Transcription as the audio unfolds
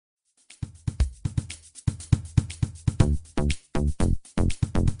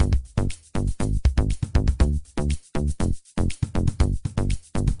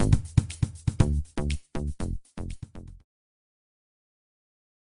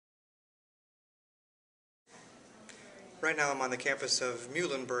Right now I'm on the campus of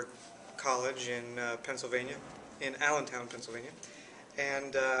Muhlenberg College in Pennsylvania, in Allentown, Pennsylvania.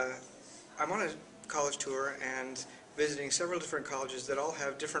 And I'm on a college tour and visiting several different colleges that all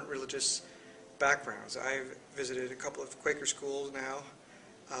have different religious backgrounds. I've visited a couple of Quaker schools now,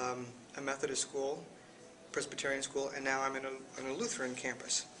 a Methodist school, Presbyterian school, and now I'm on a Lutheran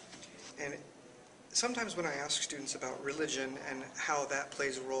campus. And sometimes when I ask students about religion and how that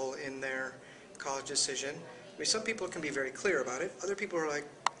plays a role in their college decision, some people can be very clear about it. Other people are like,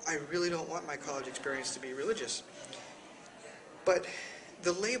 I really don't want my college experience to be religious. But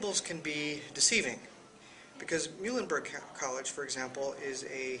the labels can be deceiving, because Muhlenberg College, for example, is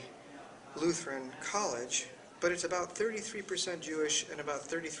a Lutheran college, but it's about 33% Jewish and about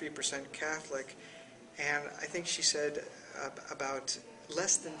 33% Catholic, and I think she said about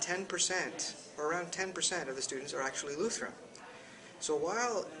less than 10%, or around 10% of the students are actually Lutheran. So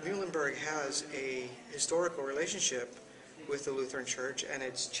while Muhlenberg has a historical relationship with the Lutheran Church, and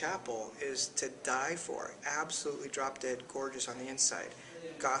its chapel is to die for, absolutely drop-dead gorgeous on the inside,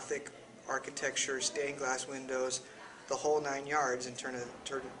 Gothic architecture, stained glass windows, the whole 9 yards in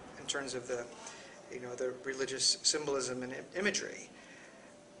terms of the, the religious symbolism and imagery,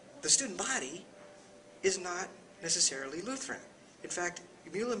 the student body is not necessarily Lutheran. In fact,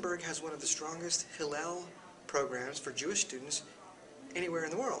 Muhlenberg has one of the strongest Hillel programs for Jewish students anywhere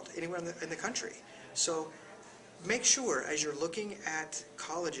in the world, anywhere in the country. So make sure, as you're looking at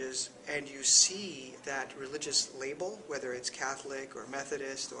colleges and you see that religious label, whether it's Catholic or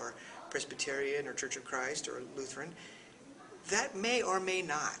Methodist or Presbyterian or Church of Christ or Lutheran, that may or may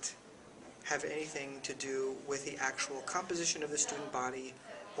not have anything to do with the actual composition of the student body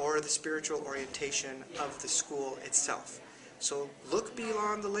or the spiritual orientation of the school itself. So look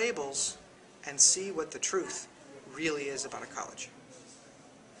beyond the labels and see what the truth really is about a college.